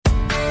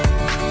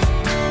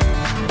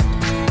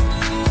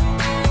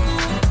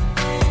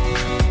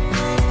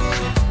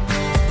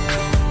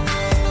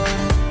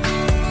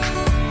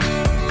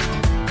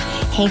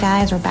Hey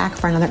guys, we're back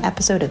for another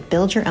episode of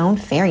Build Your Own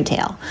Fairy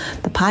Tale,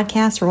 the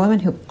podcast for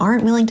women who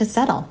aren't willing to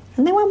settle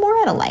and they want more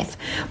out of life,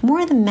 more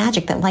of the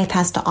magic that life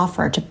has to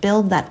offer to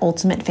build that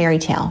ultimate fairy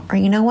tale, or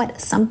you know what,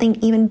 something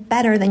even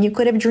better than you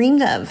could have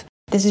dreamed of.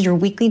 This is your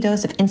weekly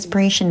dose of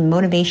inspiration and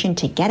motivation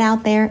to get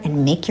out there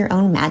and make your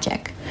own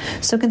magic.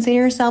 So consider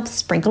yourself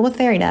sprinkled with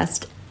fairy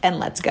dust, and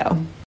let's go.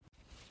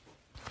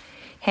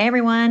 Hey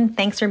everyone,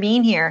 thanks for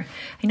being here.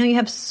 I know you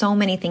have so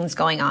many things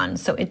going on,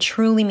 so it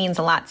truly means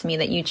a lot to me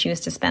that you choose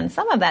to spend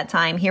some of that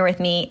time here with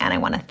me, and I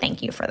want to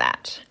thank you for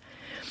that.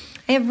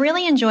 I have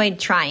really enjoyed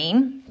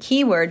trying,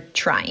 keyword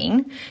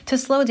trying, to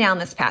slow down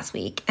this past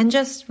week and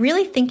just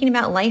really thinking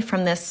about life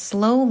from this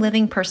slow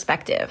living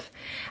perspective.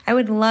 I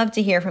would love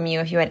to hear from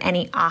you if you had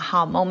any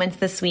aha moments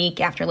this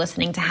week after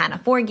listening to Hannah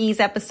Forgey's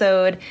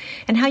episode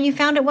and how you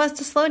found it was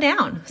to slow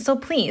down. So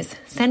please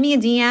send me a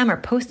DM or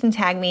post and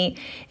tag me.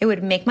 It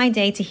would make my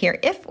day to hear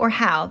if or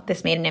how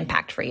this made an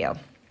impact for you.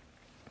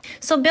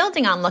 So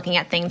building on looking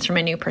at things from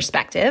a new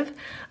perspective,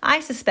 I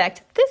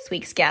suspect this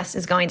week's guest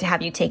is going to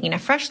have you taking a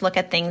fresh look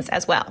at things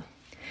as well.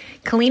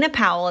 Kalina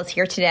Powell is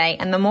here today,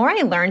 and the more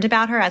I learned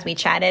about her as we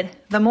chatted,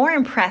 the more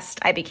impressed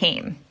I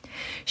became.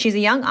 She's a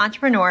young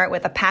entrepreneur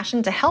with a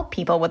passion to help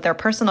people with their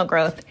personal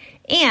growth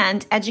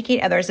and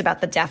educate others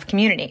about the deaf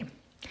community.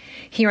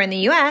 Here in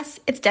the US,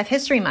 it's Deaf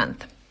History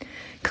Month.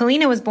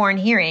 Kalina was born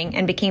hearing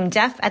and became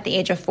deaf at the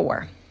age of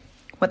 4.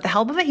 With the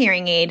help of a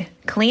hearing aid,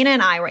 Kalina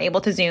and I were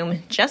able to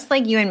Zoom just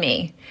like you and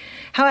me.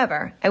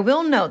 However, I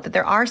will note that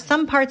there are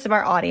some parts of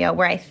our audio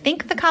where I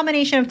think the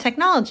combination of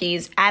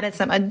technologies added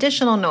some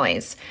additional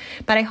noise,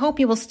 but I hope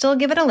you will still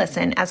give it a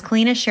listen as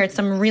Kalina shared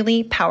some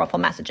really powerful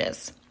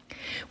messages.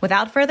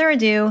 Without further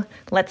ado,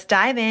 let's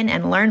dive in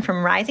and learn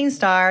from rising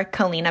star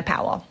Kalina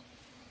Powell.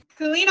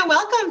 Kalina,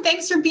 welcome.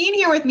 Thanks for being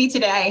here with me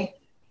today.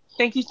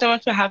 Thank you so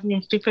much for having me.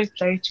 I'm super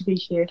excited to be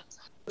here.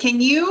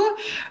 Can you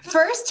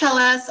first tell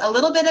us a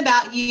little bit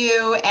about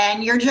you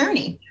and your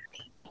journey?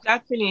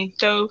 Definitely.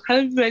 So,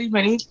 hello everybody.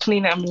 My name is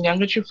Kalina. I'm a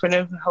young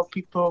entrepreneur who help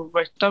people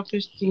with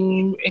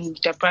self-esteem and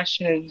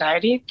depression and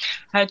anxiety.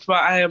 As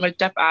well, I am a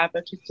deaf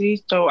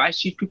advocate, so I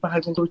see people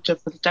having to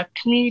for the deaf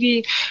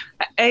community.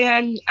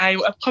 And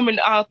I'm a common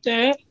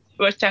author,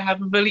 which I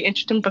have a really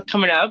interesting book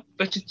coming up,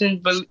 which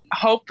is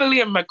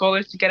hopefully my goal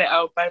is to get it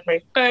out by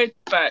May 3rd,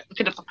 but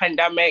because of the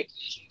pandemic,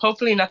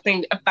 hopefully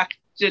nothing affects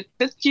it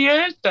this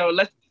year. So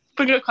let's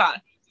bring it across.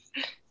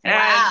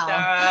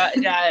 Wow.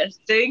 And yes,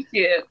 thank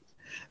you.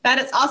 That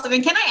is awesome.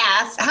 And can I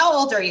ask, how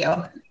old are you?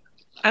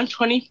 I'm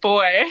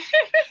 24.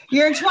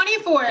 You're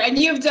 24 and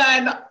you've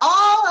done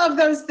all of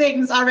those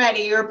things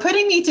already. You're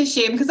putting me to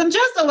shame because I'm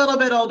just a little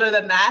bit older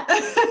than that.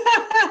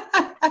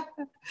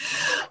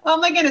 Oh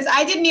my goodness.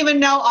 I didn't even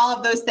know all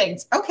of those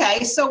things.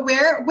 Okay. So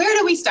where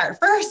do we start?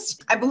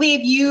 First, I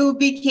believe you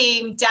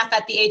became deaf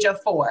at the age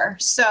of 4.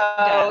 So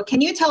yeah.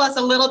 Can you tell us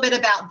a little bit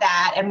about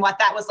that and what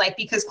that was like?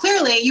 Because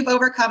clearly you've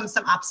overcome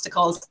some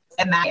obstacles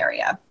in that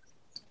area.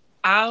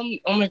 Oh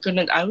my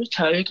goodness. I will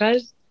tell you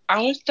guys, I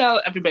want to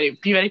tell everybody,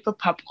 be ready for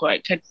popcorn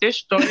because this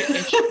story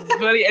is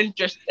really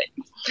interesting.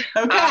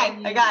 Okay,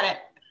 I got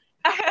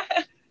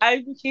it.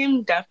 I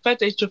became deaf at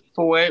the age of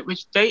 4. It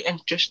was very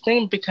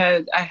interesting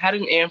because I had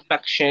an ear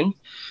infection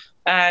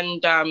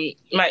and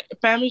my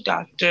family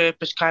doctor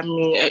prescribed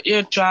me an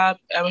ear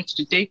drop. I went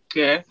to the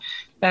daycare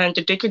and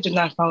the daycare did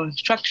not follow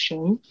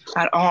instructions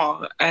at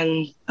all.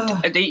 And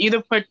they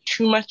either put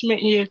too much in my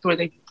ears or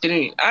they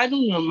didn't. I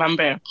don't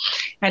remember.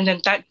 And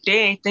then that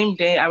day, same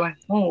day I went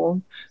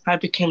home, I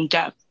became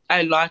deaf.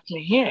 I lost my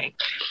hearing.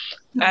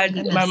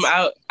 And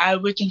I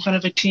was in front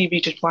of a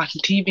TV just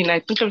watching TV, and I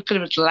think it was because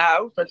it was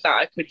loud, but now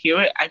I could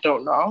hear it. I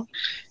don't know.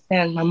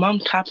 And my mom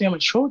tapped me on my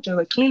shoulder,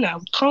 like, Kalina, I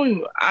was calling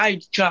you.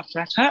 I jumped.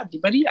 That's how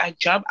everybody. I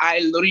jumped. I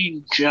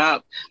literally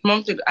jumped.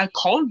 Mom said, I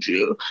called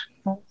you.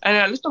 And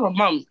I looked at my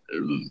mom,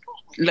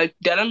 like,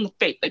 dead on the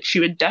face, like she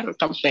was dead or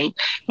something.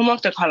 My mom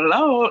said,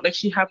 hello. Like,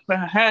 she had put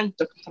her hand.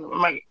 I'm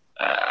like,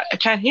 I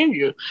can't hear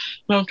you.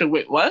 My mom said,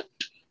 wait, what?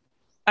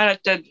 And I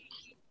said,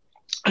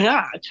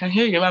 yeah, I can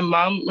hear you. My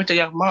mom was a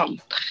young mom,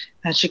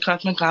 and she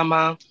called my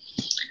grandma.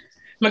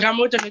 My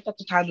grandma was awake at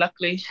the time,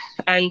 luckily,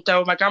 and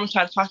so my grandma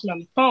tried to talk to me on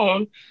the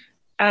phone.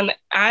 And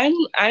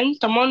I'm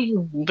someone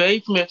who's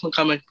very familiar with my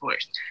grandma's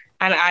voice,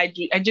 and I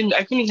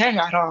couldn't hear her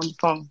at all on the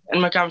phone.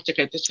 And my grandma said,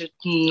 okay, this is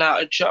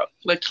not a joke.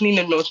 Like,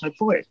 Kalina knows my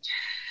voice.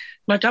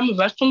 My grandma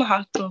rushed from the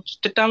hospital to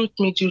sit down with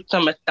me, do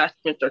some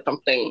assessments or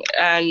something,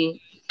 and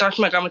that's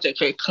my grandma said,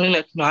 okay,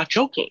 Kalina's not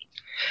joking.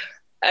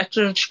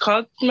 After she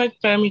called my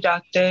family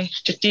doctor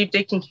to see if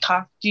they can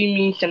talk to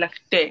me the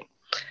next day.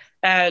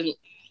 And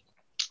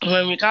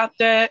when we got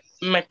there,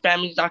 my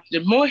family doctor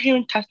did more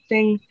hearing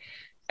testing,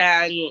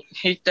 and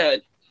he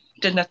said,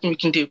 there's nothing we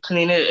can do.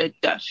 Kalina is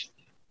deaf.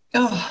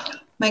 Oh,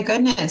 my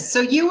goodness.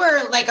 So you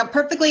were like a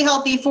perfectly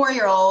healthy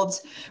 4-year-old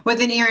with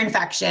an ear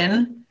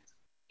infection,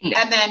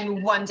 and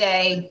then one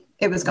day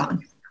it was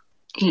gone.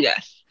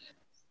 Yes.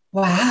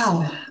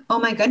 Wow. Oh,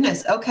 my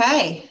goodness.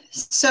 Okay.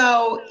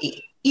 So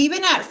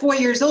even at 4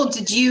 years old,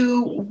 did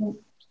you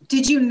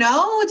Did you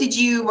know?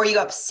 Were you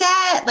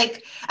upset?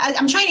 Like,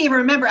 I'm trying to even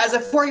remember, as a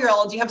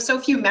 4-year-old, you have so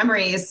few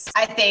memories,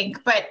 I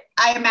think, but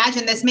I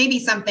imagine this may be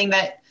something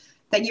that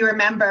you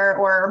remember,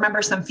 or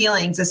remember some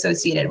feelings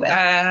associated with.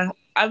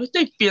 I would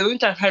say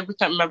feelings. I 100%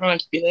 remember my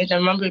feelings. I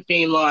remember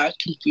being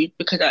confused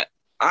because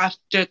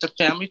after the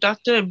family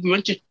doctor, we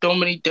went to so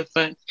many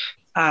different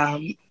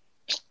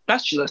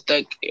specialists,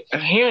 like a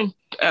hearing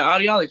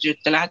audiologist,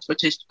 and I had to go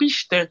to a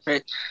speech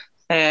therapist,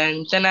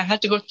 and then I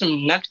had to go to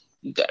the next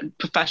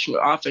professional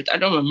office. I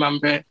don't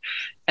remember.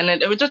 And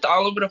then it was just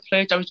all over the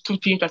place. I was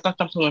confused. I thought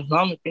something was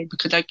wrong with me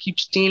because I keep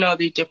seeing all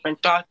these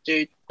different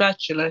doctors,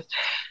 specialists,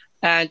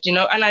 and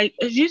and I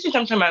usually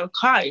sometimes I would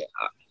cry,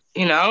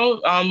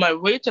 on my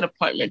way to the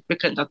appointment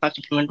because I thought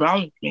something was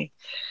wrong with me.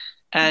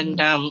 And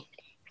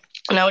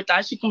and I was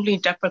actually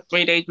completely deaf for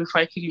 3 days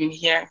before I could even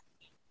hear.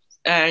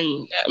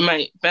 And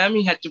my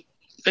family had to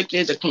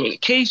figure the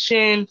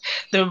communication,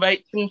 the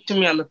right thing to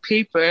me on the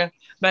paper.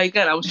 But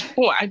again, I was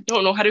 4. I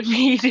don't know how to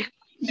read.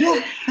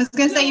 Yeah, I was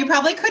going to say, you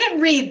probably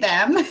couldn't read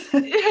them.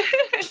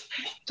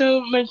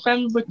 So my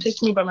family would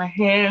take me by my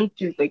hand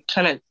to like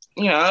kind of,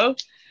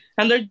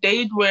 and there are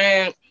days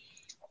where,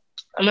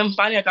 and then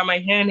finally I got my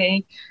hearing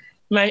aid.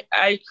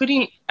 I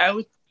couldn't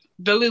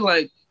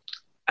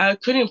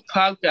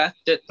progress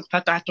it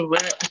because I had to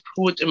wear a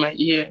cord in my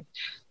ear.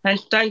 And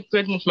thank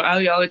goodness my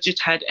audiologist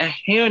had a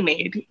hearing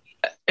aid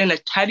and a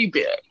teddy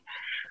bear.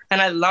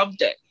 And I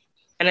loved it.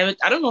 And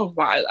I don't know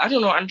why. I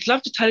don't know. I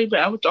loved the teddy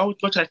bear. I would always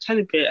go to the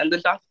teddy bear. And the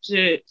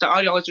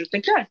audiologist would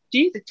think, yeah,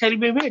 see, the teddy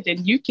bear wear,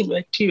 then you can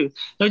wear too.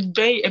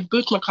 It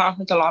boosts my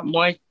confidence a lot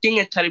more. Seeing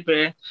a teddy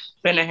bear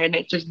when I heard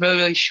it, it was really,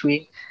 really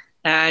sweet.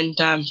 And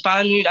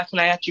finally, that's when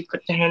I actually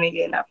put the hearing aid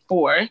in at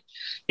 4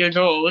 years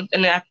old.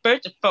 And at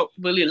first, it felt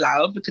really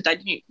loud because I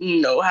didn't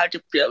know how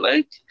to feel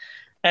it.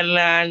 And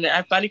then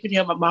I finally could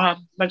hear my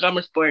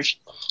grandma's voice.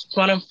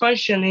 But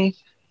unfortunately,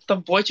 the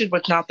voices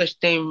was not the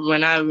same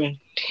when I was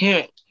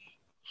hearing.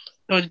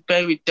 It was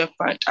very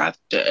different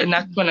after. And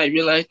that's when I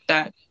realized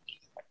that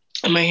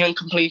my hearing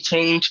completely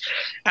changed.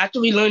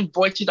 After we learned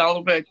voices all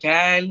over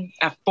again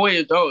at 4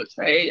 years old,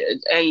 right?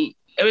 And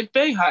it was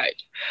very hard.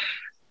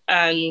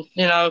 And,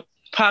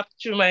 props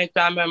to my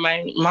grandma and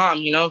my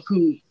mom,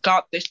 who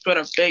got this sort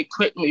of very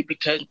quickly,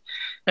 because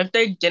if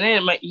they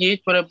didn't, my ears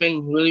would have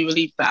been really,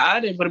 really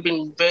bad. It would have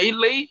been very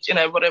late, and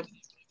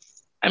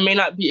I may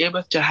not be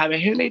able to have a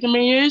hearing aid in my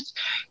ears.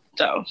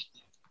 So.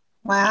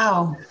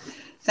 Wow.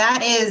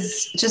 That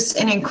is just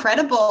an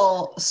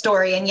incredible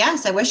story. And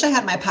yes, I wish I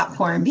had my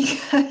popcorn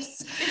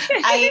because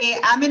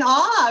I'm in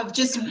awe of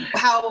just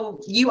how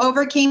you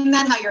overcame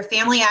that, how your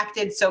family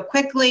acted so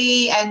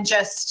quickly, and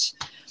just,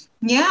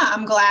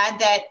 I'm glad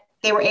that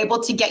they were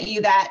able to get you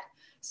that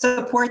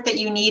support that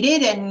you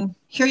needed, and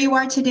here you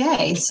are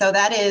today. So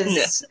that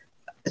is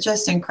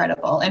just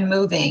incredible and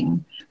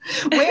moving.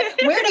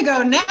 Where to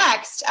go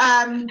next?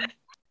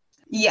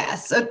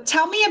 Yes. So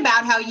tell me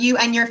about how you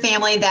and your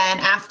family then,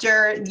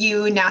 after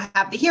you now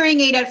have the hearing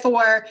aid at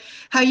 4,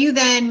 how you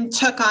then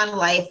took on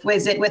life.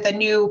 Was it with a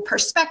new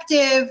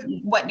perspective?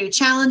 What new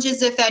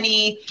challenges, if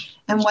any,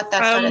 and what that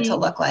started to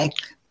look like?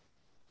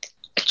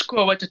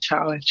 School was a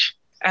challenge.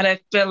 And I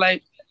feel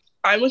like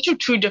I went to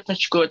 2 different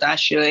schools,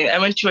 actually. I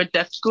went to a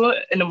deaf school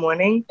in the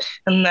morning,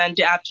 and then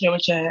the afternoon I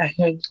went to a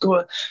hearing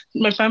school.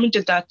 My family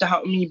did that to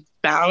help me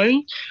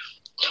balance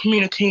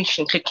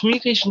communication, because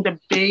communication is a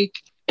big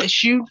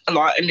issue a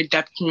lot in the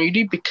deaf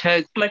community,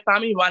 because my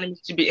family wanted me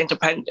to be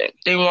independent.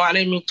 They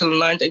wanted me to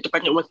learn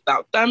independent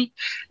without them.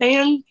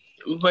 And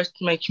with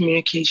my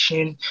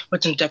communication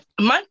wasn't deaf.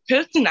 My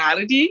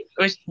personality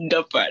was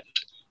different.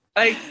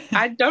 Like,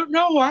 I don't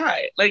know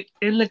why. Like,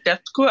 in the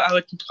deaf school, I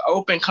was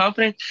open,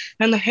 confident.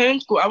 In the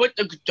hearing school, I was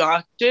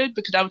exhausted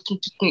because I was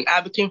consistently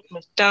advocating for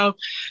myself,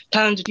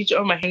 telling the teacher,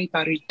 oh, my hearing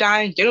battery's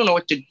dying. They don't know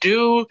what to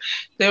do.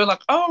 They were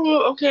like,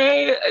 oh,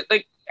 okay.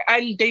 Like,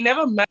 and they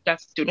never met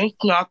deaf students,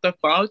 not their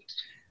fault.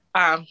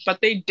 But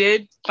they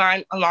did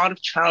find a lot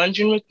of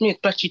challenging with me,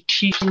 especially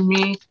teaching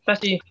me,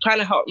 especially trying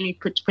to help me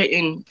participate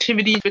in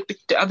activities with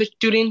the other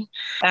students.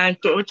 And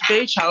so it was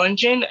very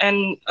challenging.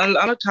 And a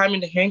lot of time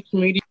in the hearing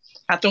community,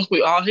 I think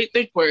we all hate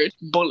this word,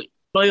 bully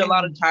a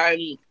lot of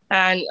times.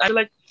 And I feel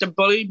like the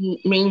bully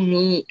made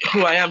me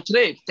who I am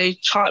today. They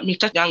taught me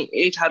at a young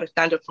age how to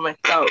stand up for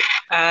myself.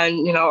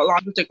 And, a lot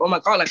of people think, oh my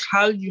God, like,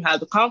 how do you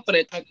have the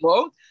confidence? Like,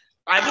 well,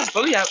 I was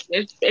bullied at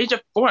the age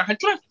of 4.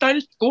 Until I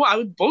started school, I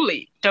was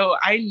bullied. So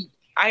I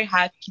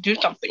had to do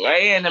something,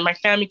 right? And then my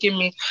family gave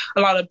me a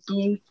lot of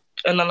boost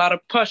and a lot of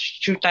push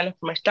to stand up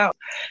for myself.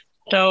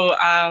 So,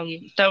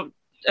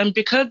 and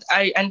because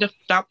I ended up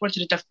not going to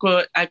the deaf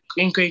school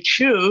in grade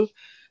 2,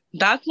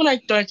 that's when I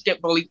started to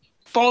get bullied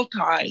full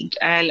time.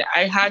 And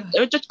it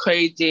was just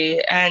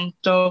crazy. And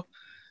so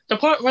the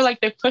point where,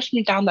 like, they pushed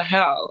me down the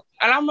hill.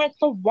 And I'm like,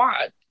 for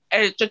what?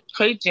 And it's just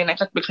crazy. And I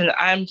guess because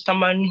I'm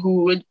someone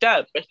who is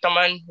deaf and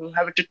someone who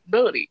has a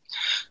disability.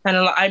 And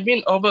I've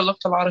been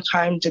overlooked a lot of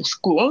times in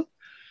school.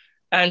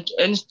 And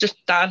it's just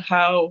sad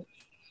how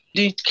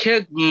these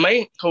kids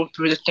might go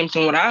through the same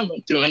thing what I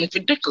went through. And it's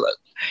ridiculous.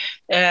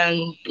 And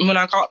when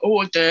I got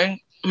older,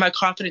 my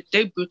confidence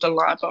did boost a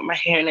lot about my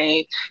hearing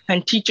aid,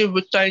 and teachers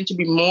were starting to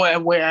be more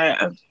aware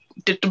of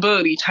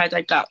disabilities as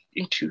I got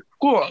into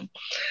school.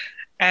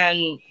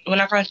 And when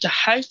I got into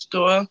high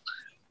school,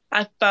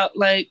 I felt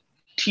like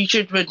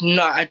teachers were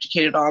not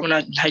educated at all when I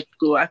was in high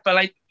school. I felt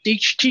like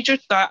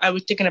teachers thought I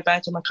was taking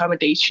advantage of my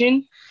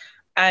accommodation,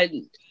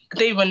 and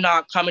they would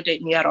not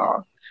accommodate me at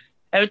all.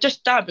 I was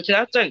just sad because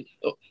I was like,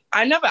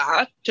 I never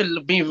asked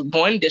to be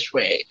born this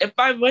way. If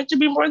I wanted to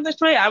be born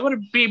this way, I would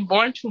have been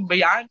born to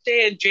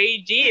Beyonce and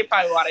Jay-Z if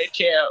I wanted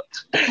to.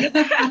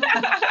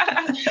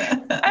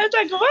 I was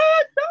like,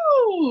 what?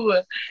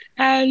 No.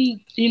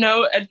 And, you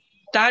know,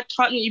 that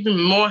taught me even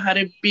more how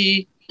to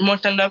be more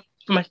stand up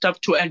for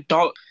myself to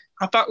adult.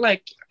 I felt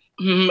like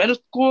middle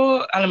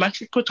school,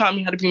 elementary school taught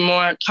me how to be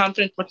more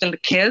confident within the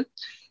kids,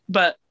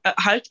 but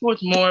high school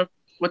was more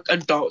with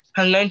adults.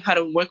 I learned how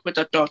to work with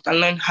adults. I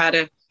learned how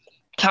to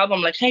tell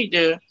them, like, hey,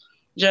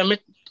 you're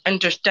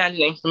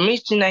misunderstanding the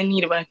information I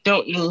need or I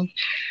don't need.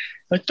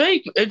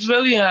 It's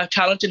really a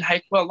challenge in high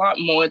school a lot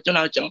more than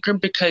I was younger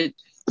because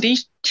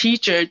these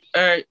teachers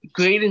are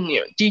grading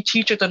you. These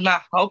teachers are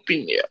not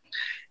helping you.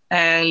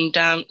 And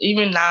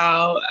even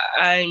now,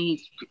 I'm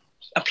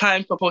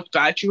applying for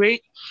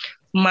postgraduate.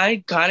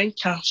 My guidance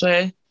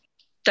counselor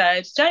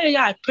said,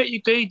 yeah, I put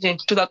your grades in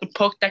so that the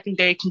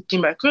post-secondary can see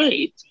my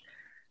grades.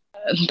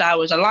 That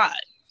was a lie.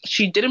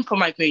 She didn't put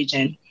my grades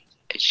in.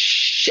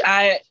 She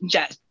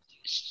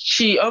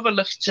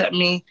overlooked at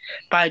me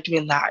by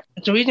doing that.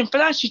 The reason for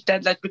that, she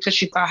said, that's because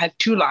she thought I had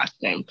two last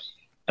names.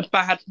 If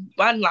I had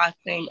one last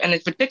name, and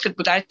it's ridiculous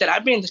because I said,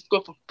 I've been in the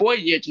school for 4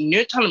 years and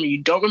you're telling me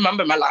you don't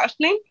remember my last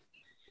name?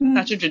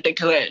 That's just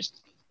ridiculous.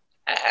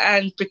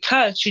 And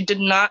because she did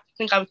not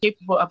think I was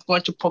capable of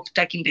going to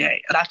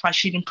post-secondary, that's why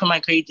she didn't put my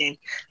grades in.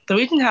 The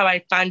reason how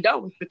I found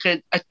out was because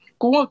a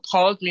school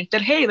called me and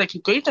said, hey, like,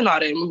 your grades are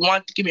not in. We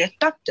want to give you a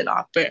acceptance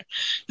offer.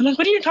 I'm like,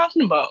 what are you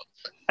talking about?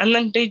 And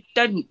then they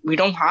said, we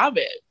don't have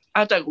it.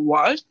 I was like,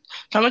 what?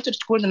 So I went to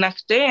school the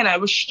next day and I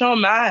was so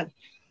mad.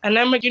 And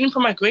then I didn't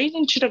put my grades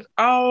in. She's like,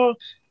 oh,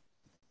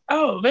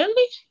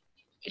 really?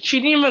 She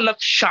didn't even look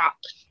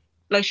shocked.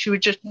 Like, she was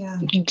just,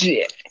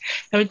 It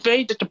was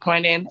very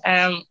disappointing.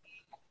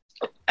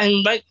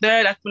 And right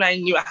there, that's when I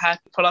knew I had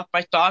to pull off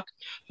my stock,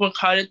 work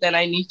harder than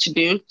I need to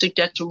do to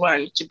get to where I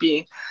need to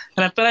be.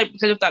 And I feel like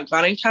because of that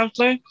guidance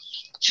counselor,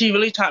 she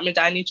really taught me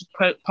that I need to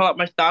pull up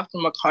my stock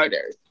and work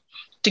harder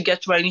to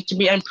get to where I need to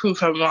be and prove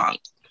her wrong.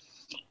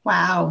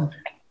 Wow.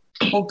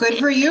 Well, good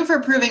for you for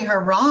proving her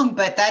wrong,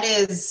 but that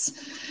is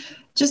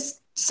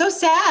just so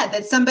sad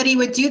that somebody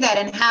would do that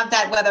and have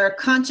that, whether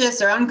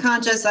conscious or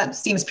unconscious, that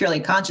seems purely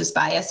conscious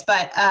bias,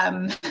 but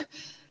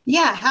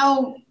yeah,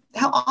 how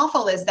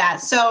awful is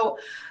that? So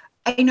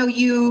I know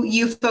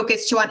you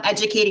focus too on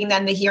educating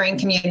then the hearing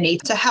community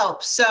to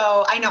help.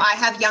 So I know I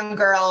have young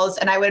girls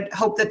and I would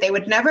hope that they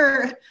would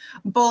never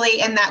bully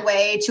in that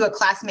way to a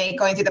classmate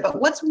going through that. But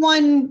what's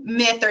one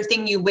myth or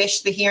thing you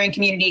wish the hearing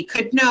community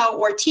could know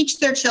or teach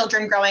their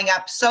children growing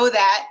up so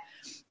that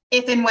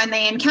if and when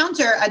they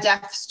encounter a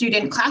deaf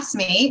student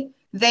classmate,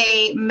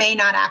 they may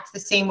not act the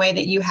same way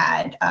that you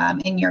had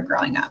in your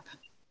growing up?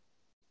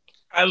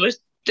 I would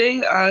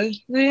say,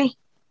 honestly,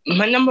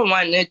 my number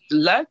one is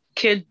let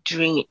kids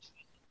dream.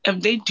 If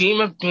they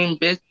dream of doing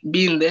this,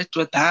 being this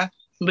or that,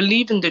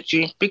 believe in the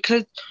dream.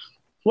 Because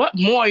what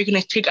more are you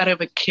going to take out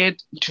of a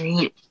kid's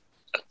dream?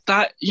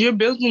 That you're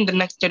building the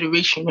next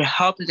generation. You're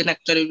helping the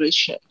next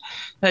generation.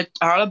 It's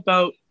all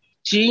about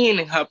seeing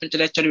and helping the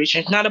next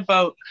generation. It's not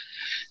about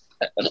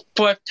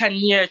for 10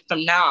 years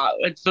from now.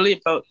 It's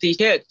really about these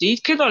kids. These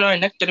kids are our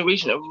next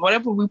generation.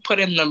 Whatever we put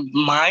in their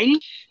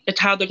mind, it's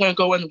how they're going to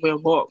go in the real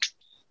world.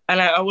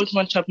 And I always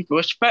want to tell people,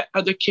 respect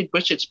other kids'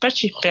 wishes,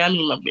 especially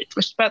family members.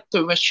 Respect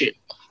their wishes.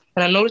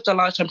 And I noticed a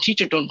lot of times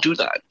teachers don't do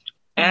that.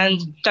 And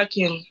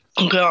second,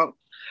 girl,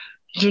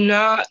 do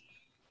not,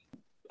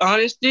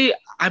 honestly,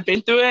 I've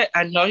been through it.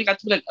 I know you got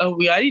to be like, oh,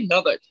 we already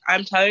know that.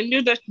 I'm telling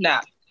you this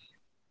now.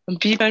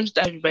 Be nice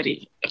to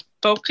everybody.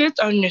 Focus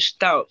on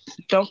yourself.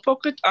 Don't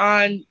focus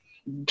on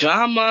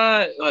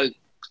drama or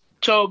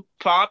show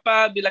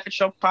proper, be like a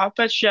show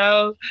proper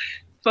show.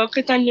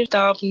 Focus on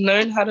yourself.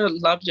 Learn how to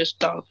love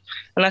yourself.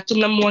 And that's the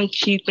number one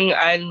key thing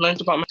I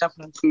learned about myself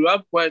when I grew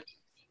up was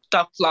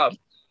self-love.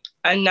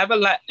 I never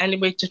let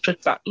anybody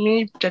disrespect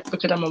me just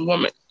because I'm a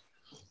woman.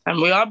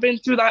 And we all been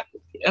through that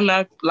in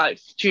our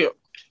life too.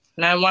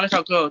 And I want to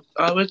tell girls,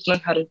 always learn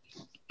how to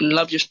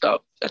love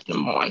yourself. That's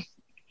number one.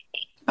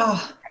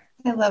 Oh,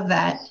 I love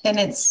that. And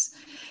it's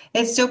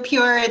so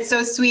pure. It's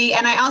so sweet.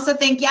 And I also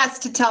think, yes,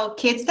 to tell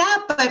kids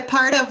that, but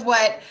part of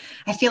what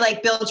I feel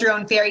like Build Your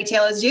Own Fairy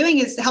Tale is doing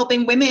is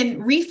helping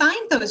women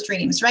refine those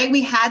dreams, right?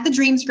 We had the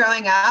dreams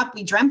growing up.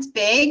 We dreamt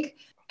big.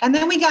 And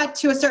then we got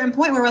to a certain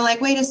point where we're like,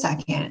 wait a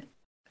second.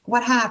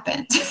 What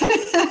happened?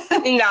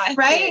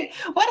 Right?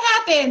 What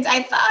happened?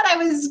 I thought I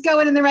was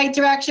going in the right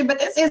direction, but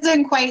this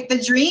isn't quite the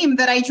dream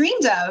that I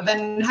dreamed of.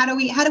 And how do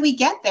we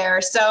get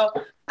there? So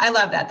I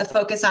love that, the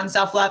focus on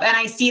self-love. And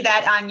I see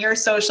that on your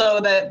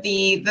social,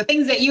 the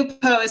things that you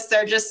post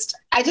are just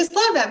I just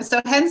love them.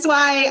 So hence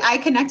why I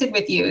connected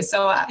with you.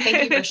 So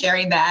thank you for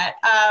sharing that.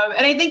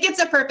 And I think it's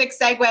a perfect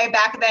segue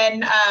back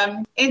then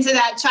into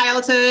that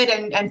childhood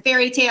and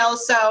fairy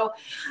tales. So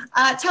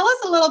tell us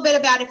a little bit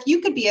about if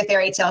you could be a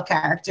fairy tale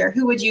character,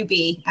 who would you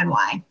be and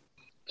why?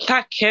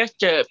 That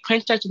character,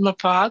 Princess in the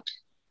Frog.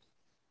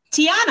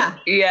 Tiana.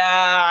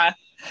 Yeah.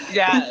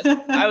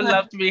 I would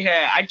love to be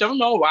her. I don't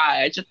know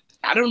why.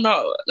 I don't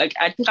know. Like,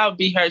 I think I would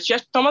be her. She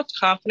has so much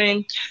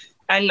confidence.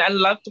 And I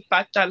love the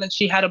fact that like,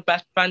 she had a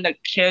best friend that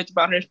cares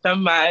about her so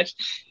much.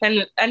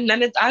 And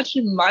then it's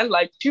actually my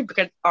life too,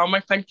 because all my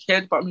friends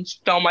cared about me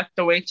so much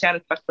the way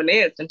Tiana's best friend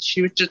is. And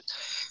it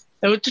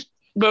was just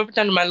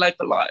representing my life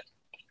a lot.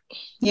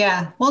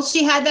 Yeah. Well,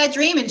 she had that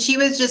dream and she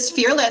was just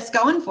fearless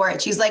going for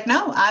it. She's like,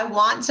 no, I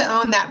want to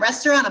own that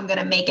restaurant. I'm going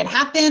to make it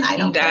happen. I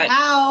don't care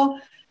how.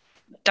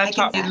 That's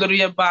how it's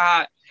literally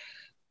about.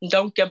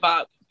 Don't give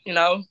up, you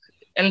know?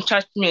 And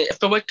trust me,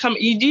 if it would come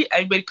easy,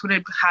 everybody could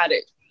have had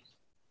it.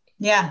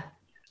 Yeah.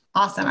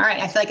 Awesome. All right.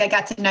 I feel like I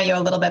got to know you a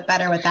little bit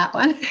better with that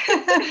one.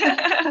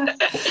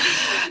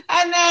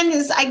 And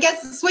then I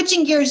guess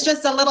switching gears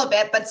just a little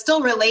bit, but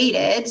still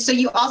related. So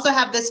you also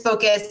have this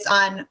focus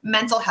on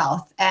mental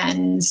health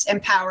and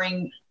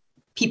empowering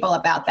people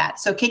about that.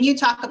 So can you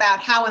talk about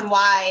how and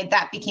why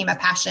that became a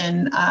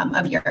passion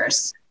of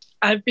yours?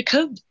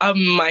 Because of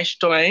my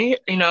story,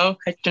 you know,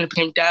 I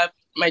became deaf.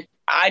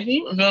 I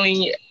didn't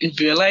really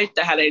realize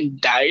I had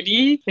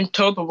anxiety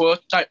until the world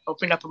started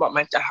opening up about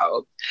mental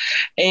health.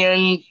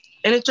 And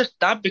it's just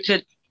that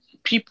because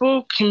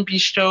people can be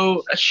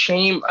so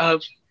ashamed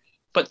of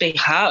what they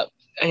have.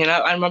 And, you know,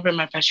 I remember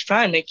my best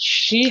friend, like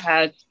she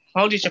had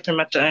all these different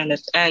mental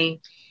illness and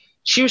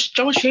she was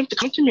so ashamed to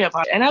come to me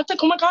about it. And I was like,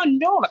 oh my God,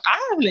 no, like,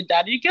 I have an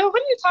anxiety, girl.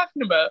 What are you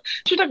talking about?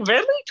 She's like,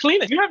 really?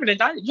 Kalina, you have an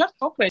anxiety, you have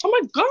complex. Oh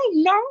my God,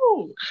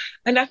 no.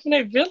 And that's when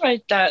I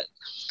realized that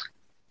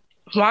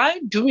why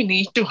do we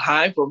need to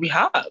hide what we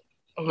have?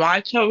 Why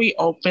can't we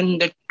open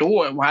the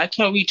door? Why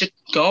can't we just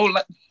go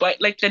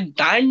like the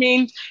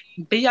diamond,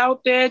 be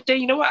out there, say,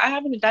 you know what, I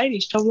have an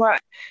anxiety, so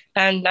what?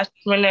 And that's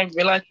when I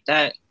realized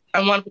that I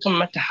want to become a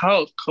mental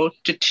health coach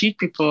to teach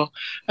people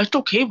it's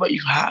okay what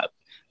you have.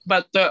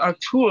 But there are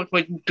tools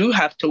where you do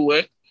have to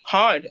work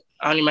hard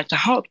on your mental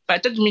health. But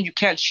it doesn't mean you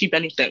can't achieve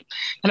anything.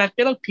 And I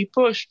feel like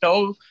people are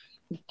so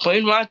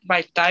brainwashed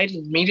by society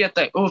and media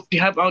like, oh, if you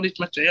have all these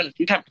mental illness,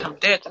 you can't become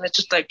this. And it's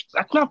just like,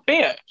 that's not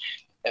fair.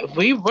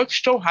 We work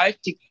so hard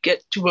to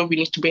get to where we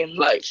need to be in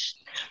life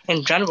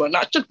in general,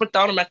 not just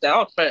without a mental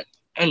health, but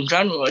in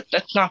general.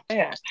 That's not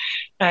fair.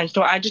 And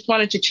so I just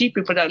wanted to teach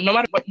people that no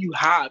matter what you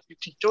have, you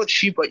can still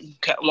achieve what you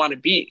want to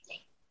be.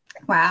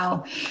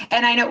 Wow.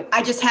 And I know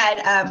I just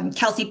had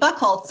Kelsey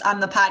Buchholz on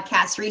the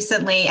podcast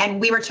recently,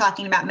 and we were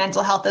talking about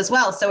mental health as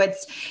well. So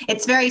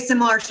it's very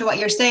similar to what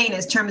you're saying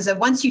in terms of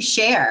once you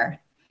share,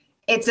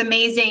 it's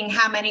amazing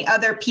how many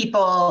other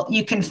people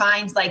you can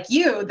find like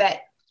you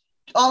that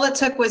all it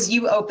took was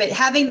you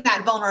having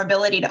that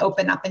vulnerability to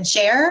open up and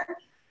share.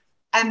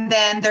 And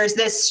then there's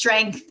this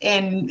strength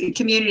in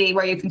community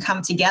where you can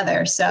come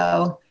together.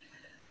 So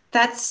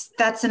that's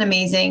an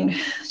amazing,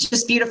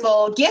 just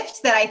beautiful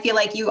gift that I feel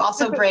like you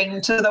also bring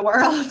to the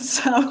world.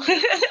 So,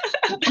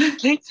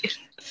 Thank you.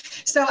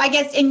 So I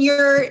guess in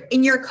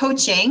your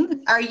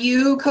coaching, are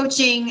you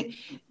coaching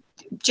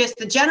just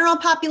the general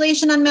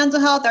population on mental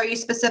health? Are you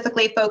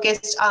specifically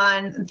focused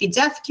on the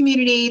deaf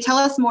community? Tell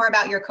us more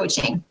about your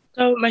coaching.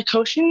 So my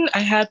coaching, I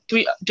have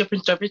 3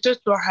 different services.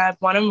 So I have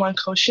one-on-one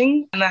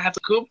coaching, and I have a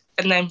group,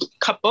 and then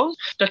couples,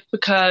 just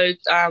because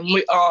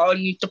we all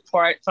need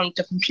support from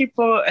different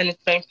people, and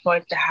it's very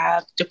important to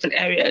have different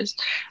areas.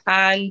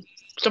 And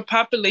the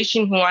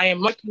population who I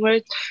am working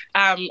with,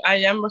 I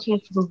am working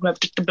with people who have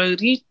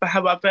disabilities, but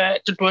however,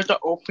 the doors are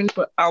open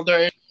for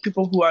other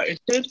people who are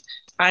interested.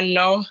 I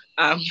know,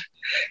 and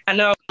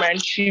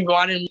she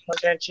wanted me,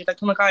 and she's like,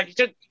 oh my God,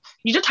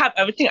 you just have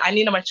everything I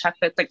need on my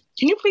checklist. Like,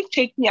 can you please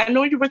take me? I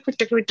know you work with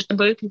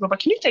disability people, but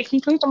can you take me,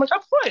 please? I'm like,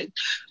 of course.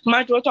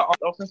 My doors are all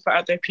open for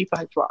other people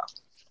as well.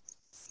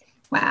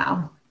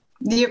 Wow.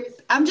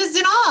 I'm just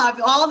in awe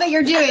of all that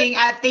you're doing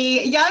at the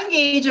young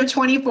age of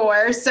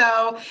 24.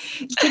 So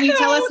can you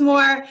tell us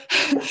more?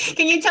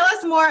 Can you tell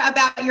us more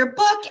about your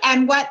book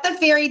and what the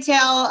fairy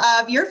tale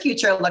of your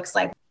future looks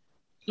like?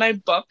 My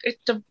book,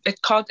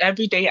 it's called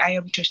Every Day I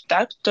Am Just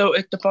Deaf. So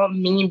it's about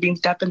me being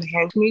deaf in the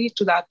hand community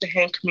so that the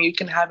hand community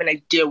can have an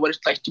idea what it's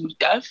like to be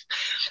deaf.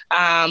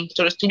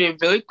 So it's going to be a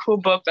really cool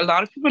book. A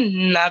lot of people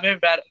never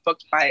read a book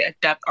by a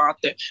deaf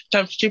author. So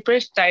I'm super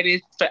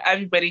excited for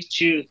everybody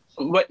to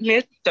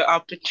witness the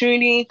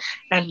opportunity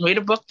and read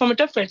a book from a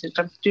deaf person.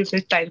 So I'm super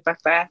excited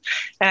about that.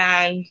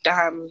 And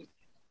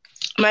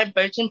my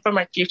vision for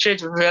my future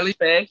is really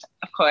big,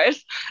 of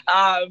course.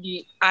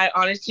 I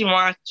honestly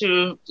my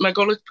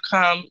goal is to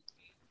become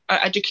an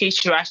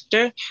education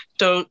director,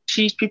 so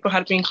teach people how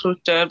to be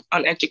inclusive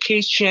on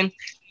education,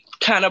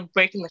 kind of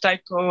breaking the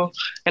cycle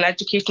and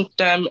education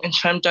them in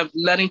terms of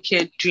letting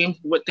kids dream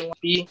what they want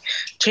to be,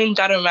 turn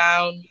that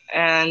around.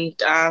 And,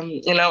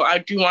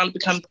 I do want to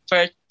become the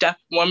first deaf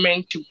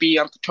woman to be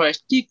on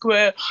Victoria's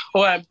Secret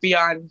or be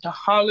on the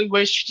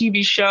Hollywood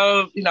TV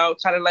show,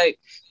 kind of like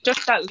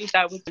just at least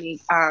that was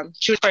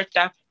she was the first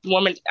deaf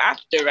woman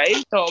actor,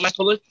 right? So my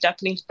goal is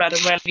definitely spread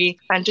awareness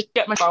and just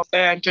get myself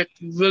there and just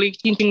really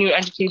continue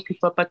educating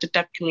people about the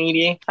deaf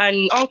community.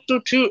 And also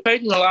too,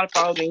 creating a lot of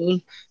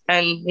following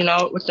and,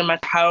 with the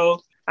mental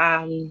health.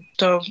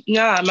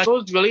 My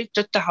goal is really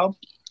just to help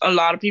a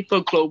lot of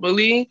people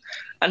globally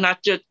and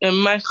not just in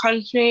my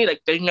country,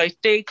 like the United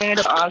States.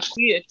 Canada,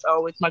 honestly, it's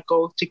always my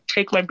goal to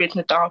take my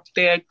business out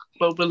there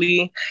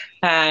globally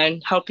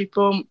and help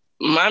people.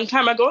 My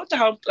goal is to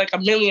help like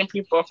 1 million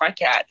people if I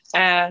can.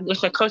 And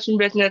with my coaching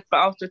business, but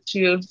also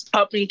to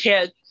helping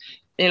kids,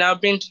 being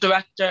the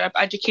director of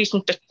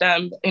education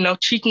system,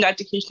 teaching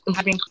education and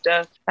having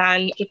stuff.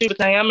 And the people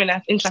I am an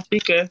international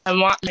speaker, I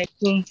want my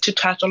team to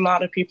touch a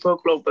lot of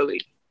people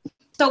globally.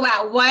 So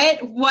wow,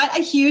 what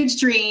a huge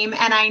dream.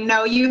 And I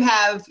know you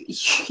have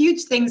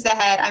huge things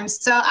ahead. I'm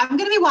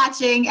going to be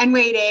watching and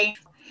waiting.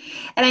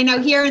 And I know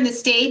here in the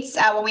States,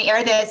 when we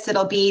air this,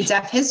 it'll be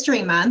Deaf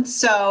History Month.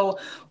 So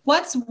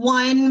what's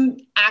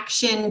one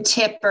action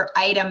tip or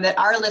item that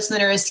our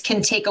listeners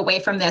can take away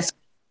from this?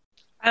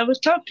 I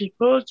would tell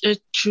people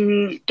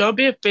to don't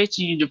be afraid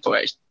to use your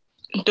voice.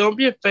 Don't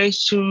be afraid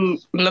to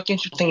look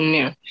into something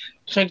new.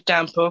 For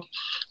example,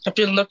 if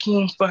you're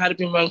looking for how to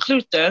be more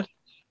inclusive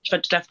for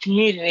the deaf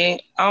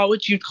community,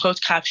 always use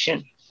closed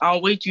caption.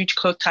 Always use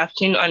closed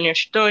caption on your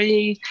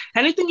stories.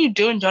 Anything you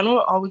do in general,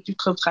 always use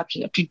closed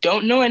caption. If you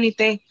don't know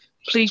anything,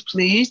 please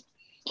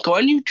go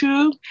on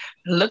YouTube,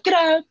 look it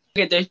up.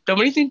 Okay, there's so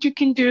many things you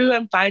can do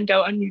and find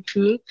out on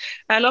YouTube.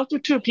 And also,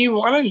 too, if you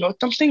want to know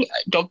something,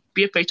 don't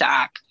be afraid to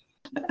ask.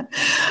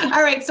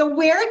 All right. So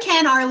where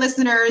can our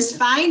listeners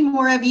find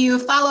more of you,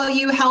 follow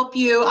you, help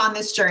you on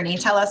this journey?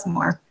 Tell us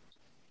more.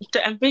 So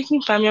everybody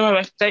can find me on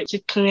my website, which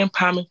is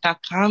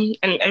KalinaEmpowerment.com,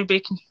 and everybody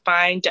can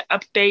find the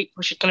update,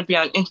 which is going to be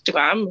on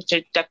Instagram, which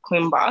is Deaf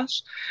Queen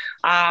Boss.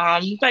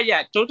 But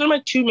yeah, those are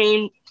my two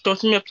main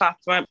social media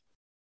platforms.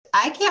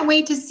 I can't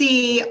wait to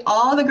see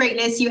all the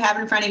greatness you have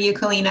in front of you,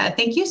 Kalina.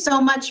 Thank you so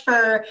much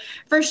for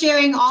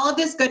sharing all of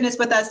this goodness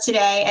with us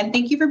today, and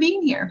thank you for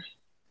being here.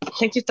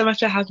 Thank you so much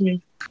for having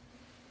me.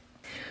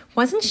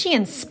 Wasn't she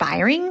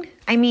inspiring?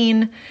 I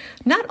mean,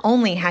 not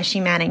only has she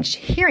managed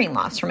hearing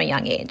loss from a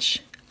young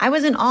age, I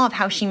was in awe of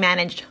how she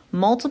managed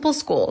multiple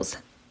schools,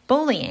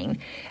 bullying,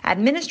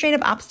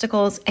 administrative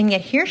obstacles, and yet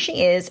here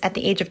she is at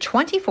the age of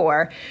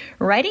 24,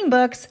 writing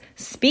books,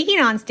 speaking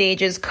on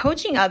stages,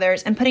 coaching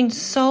others, and putting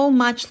so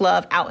much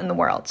love out in the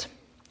world.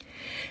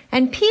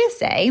 And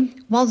PSA,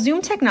 while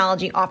Zoom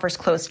technology offers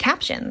closed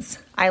captions,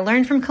 I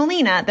learned from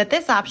Kalina that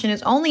this option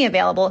is only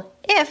available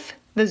if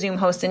the Zoom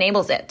host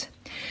enables it.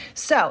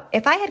 So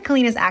if I had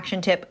Kalina's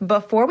action tip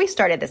before we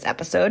started this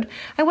episode,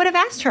 I would have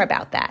asked her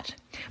about that.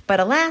 But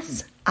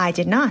alas, I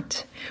did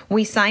not.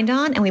 We signed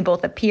on and we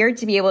both appeared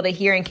to be able to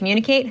hear and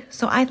communicate,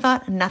 so I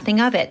thought nothing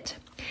of it.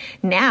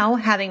 Now,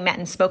 having met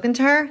and spoken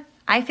to her,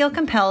 I feel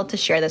compelled to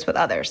share this with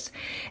others.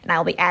 And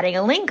I'll be adding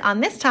a link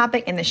on this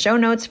topic in the show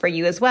notes for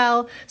you as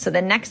well, so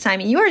the next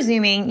time you are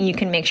Zooming, you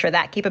can make sure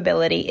that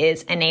capability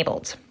is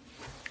enabled.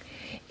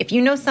 If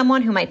you know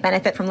someone who might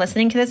benefit from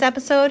listening to this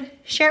episode,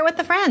 share it with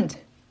a friend.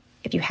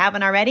 If you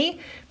haven't already,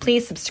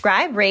 please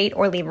subscribe, rate,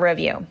 or leave a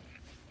review.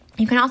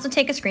 You can also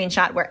take a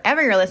screenshot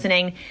wherever you're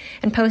listening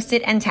and post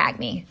it and tag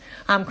me.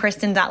 I'm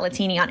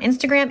Kristen.Latini on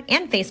Instagram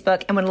and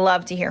Facebook and would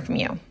love to hear from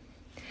you.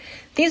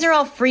 These are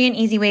all free and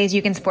easy ways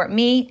you can support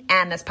me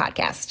and this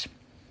podcast.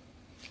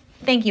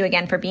 Thank you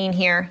again for being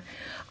here.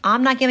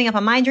 I'm not giving up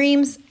on my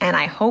dreams, and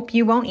I hope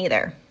you won't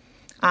either.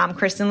 I'm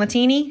Kristen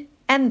Latini,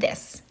 and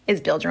this is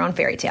Build Your Own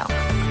Fairy Tale.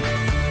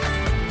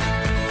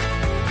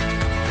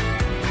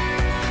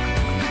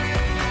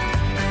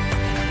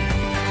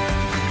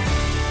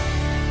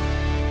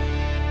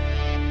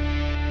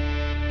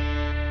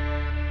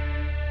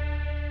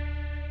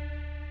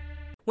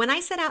 When I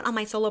set out on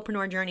my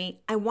solopreneur journey,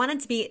 I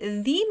wanted to be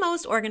the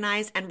most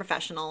organized and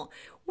professional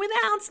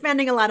without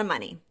spending a lot of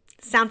money.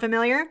 Sound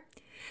familiar?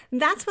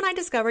 That's when I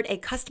discovered a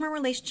customer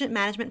relationship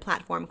management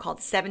platform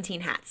called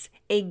 17 Hats,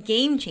 a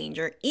game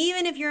changer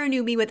even if you're a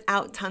newbie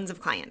without tons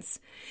of clients.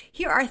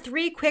 Here are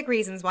 3 quick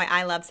reasons why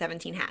I love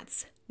 17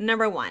 Hats.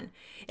 Number 1,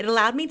 it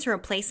allowed me to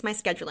replace my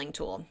scheduling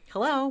tool.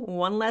 Hello,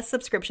 one less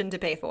subscription to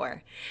pay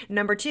for.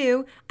 Number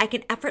 2, I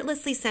can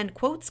effortlessly send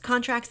quotes,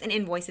 contracts, and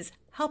invoices,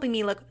 helping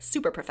me look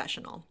super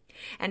professional.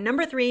 And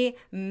number 3,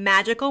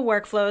 magical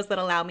workflows that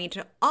allow me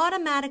to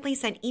automatically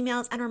send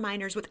emails and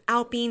reminders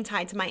without being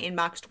tied to my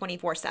inbox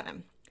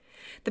 24/7.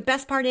 The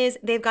best part is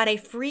they've got a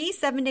free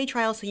 7-day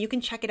trial so you can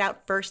check it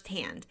out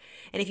firsthand.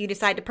 And if you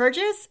decide to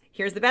purchase,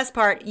 here's the best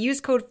part, use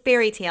code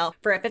FAIRYTALE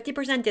for a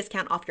 50%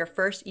 discount off your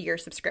first year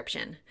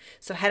subscription.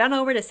 So head on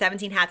over to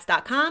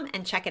 17hats.com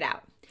and check it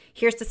out.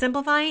 Here's to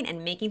simplifying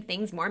and making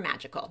things more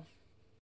magical.